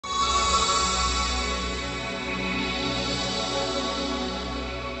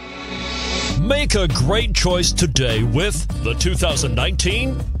Make a great choice today with the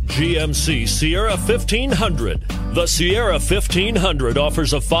 2019 GMC Sierra 1500. The Sierra 1500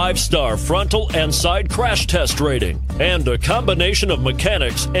 offers a 5-star frontal and side crash test rating and a combination of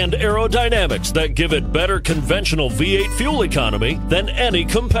mechanics and aerodynamics that give it better conventional V8 fuel economy than any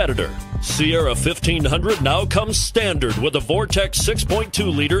competitor. Sierra 1500 now comes standard with a Vortex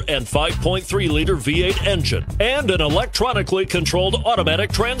 6.2-liter and 5.3-liter V8 engine and an electronically controlled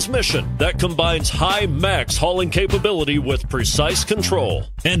automatic transmission that combines high max hauling capability with precise control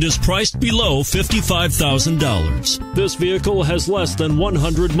and is priced below $55,000. This vehicle has less than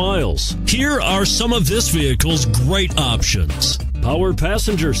 100 miles. Here are some of this vehicle's great options: power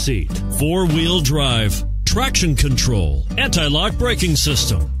passenger seat, 4-wheel drive, traction control, anti-lock braking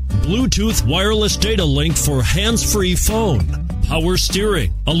system, Bluetooth wireless data link for hands-free phone, power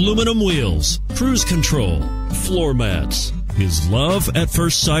steering, aluminum wheels, cruise control, floor mats. Is love at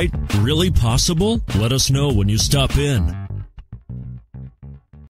first sight really possible? Let us know when you stop in.